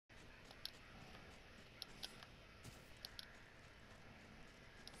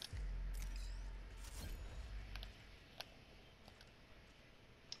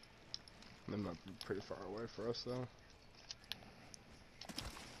They might be pretty far away for us, though.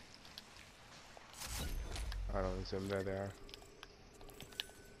 I don't assume there they are.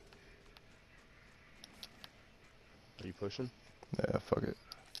 Are you pushing? Yeah, fuck it.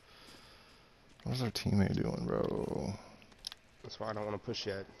 What's our teammate doing, bro? That's why I don't want to push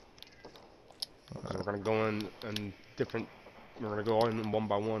yet. Because we're gonna go in different. We're gonna go in one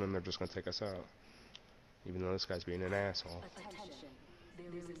by one, and they're just gonna take us out. Even though this guy's being an asshole. Attention. There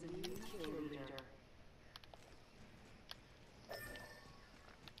is a new kill leader.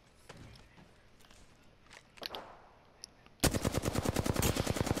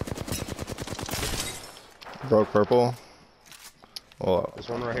 Broke purple. Oh, There's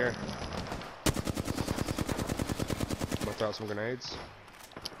one right here. I'm gonna throw out some grenades.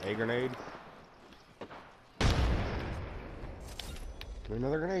 A grenade. Give me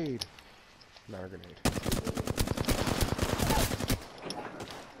another grenade. Another grenade.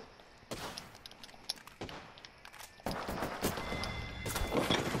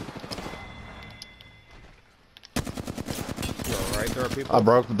 You alright? There are people. I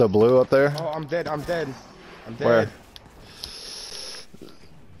broke the blue up there. Oh, I'm dead. I'm dead. I'm dead. Where?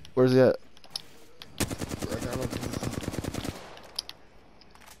 Where's he at? Right down over here.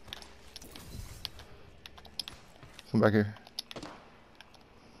 Come back here.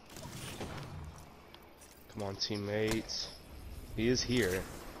 Come on, teammates. He is here.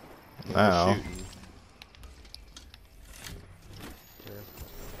 He's Wow. shooting. Here.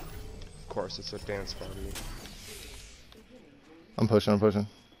 Of course, it's a dance party. I'm pushing, I'm pushing.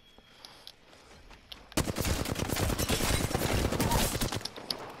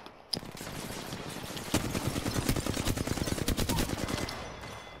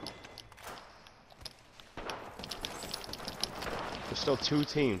 There's still two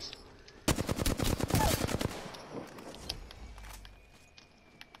teams.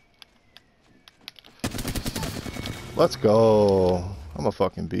 Let's go. I'm a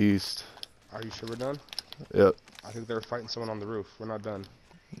fucking beast. Are you sure we're done? Yep. I think they're fighting someone on the roof. We're not done.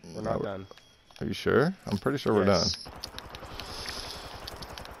 We're not done. Are you sure? I'm pretty sure we're done. Yes.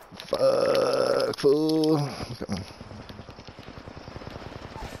 Fuck, fool. Okay.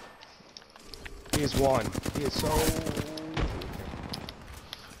 He is one. He is so...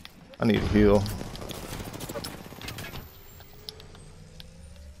 I need to heal.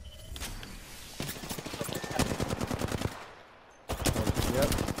 Yep.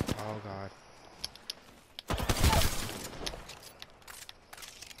 Oh, God.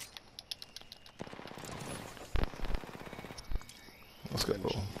 Let's go.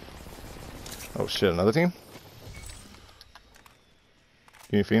 Oh shit, another team?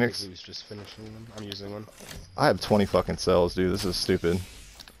 You need I Phoenix? think he was just finishing them. I'm using one. I have 20 fucking cells, dude. This is stupid.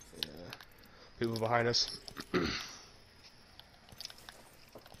 Yeah. People behind us.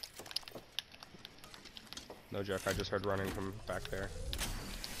 No joke, I just heard running from back there.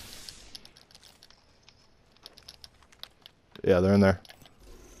 Yeah, they're in there.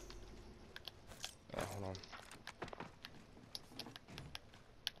 Oh, hold on.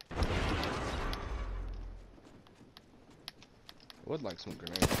 I would like some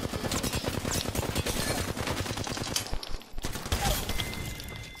grenades.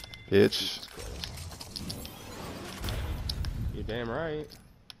 Bitch. Jesus Christ. You're damn right.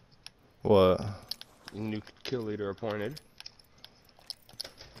 What? New kill leader appointed.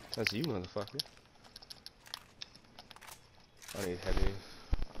 That's you, motherfucker. I need heavy.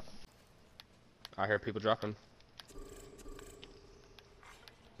 I hear people dropping.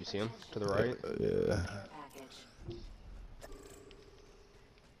 You see him? To the right? Yeah.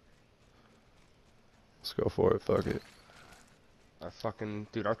 Let's go for it. Fuck it.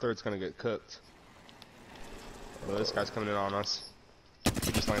 Dude, our third's gonna get cooked. Well, this guy's coming in on us.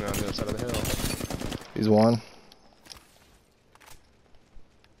 He just landed on the other side of the hill. He's one.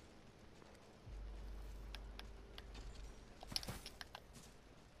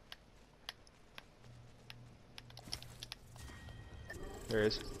 There he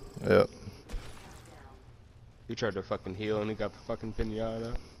is. Yep. He tried to fucking heal and he got the fucking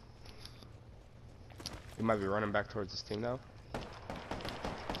pinata. He might be running back towards his team now.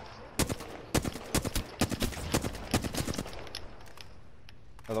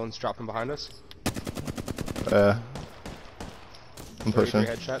 Another one's dropping behind us. I'm pushing.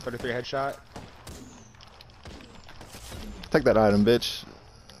 33 headshot. Take that item, bitch.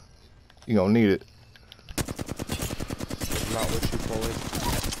 You gonna need it. Not with you fully.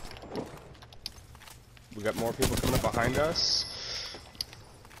 We got more people coming up behind us.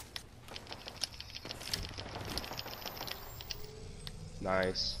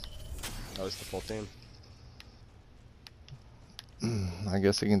 Nice. That was the full team. I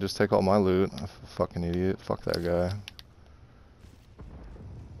guess he can just take all my loot. I'm a fucking idiot. Fuck that guy.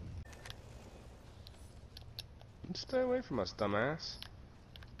 Stay away from us, dumbass.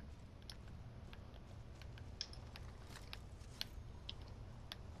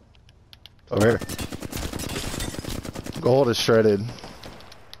 Over here. Gold is shredded.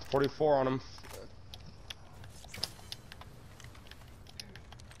 44 on him.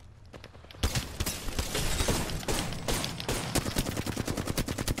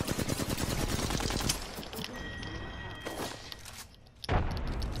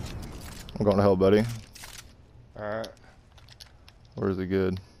 I'm going to hell, buddy. Alright. Or is he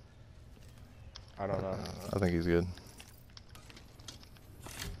good? I don't know. I think he's good.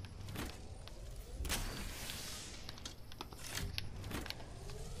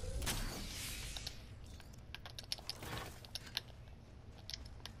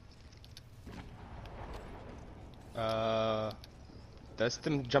 That's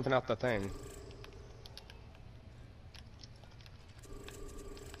them jumping out the thing.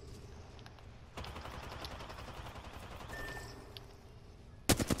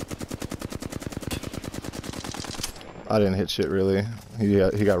 I didn't hit shit really. He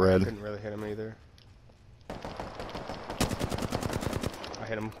got I red. couldn't really hit him either. I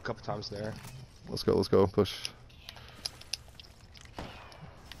hit him a couple times there. Let's go, push.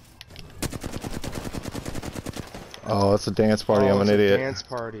 Oh, it's a dance party. I'm an it's a idiot. Dance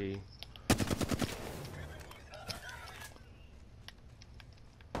party.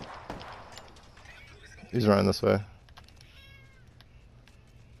 He's running this way.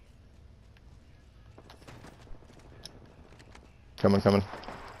 Coming.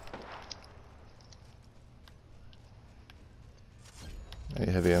 I need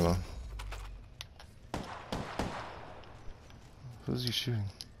heavy ammo. Who's he shooting?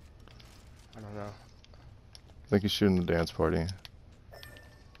 I don't know. I think he's shooting the dance party.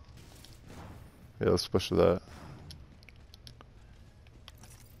 Yeah, let's push to that.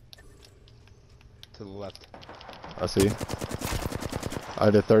 To the left. I see. I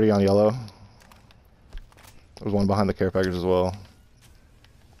did 30 on yellow. There's one behind the care package as well.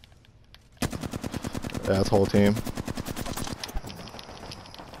 Yeah, that's whole team.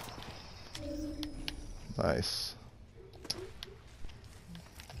 Nice.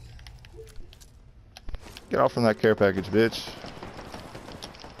 Get off from that care package, bitch.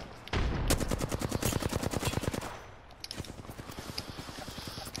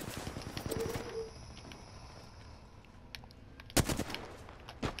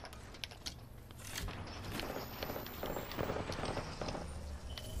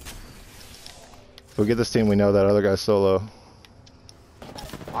 If we get this team, we know that other guy's solo.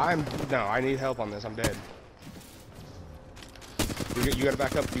 No, I need help on this. I'm dead. You gotta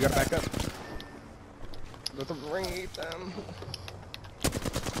back up. You gotta back up. Let the ring eat them.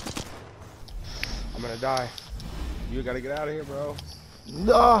 I'm gonna die. You gotta get out of here, bro.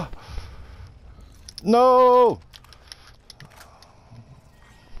 No! No!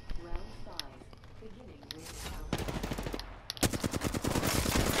 Round 5. Beginning ring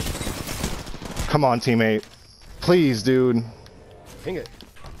countdown. Come on, teammate. Please, dude. Ping it.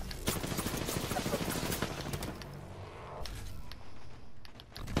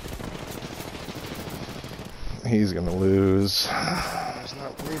 He's gonna lose. I'm just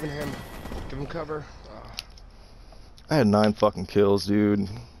not leaving him. Give him cover. I had 9 fucking kills, dude.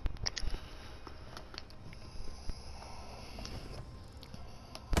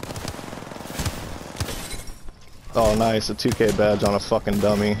 Oh, nice. A 2K badge on a fucking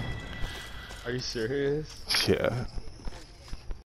dummy. Are you serious? Yeah.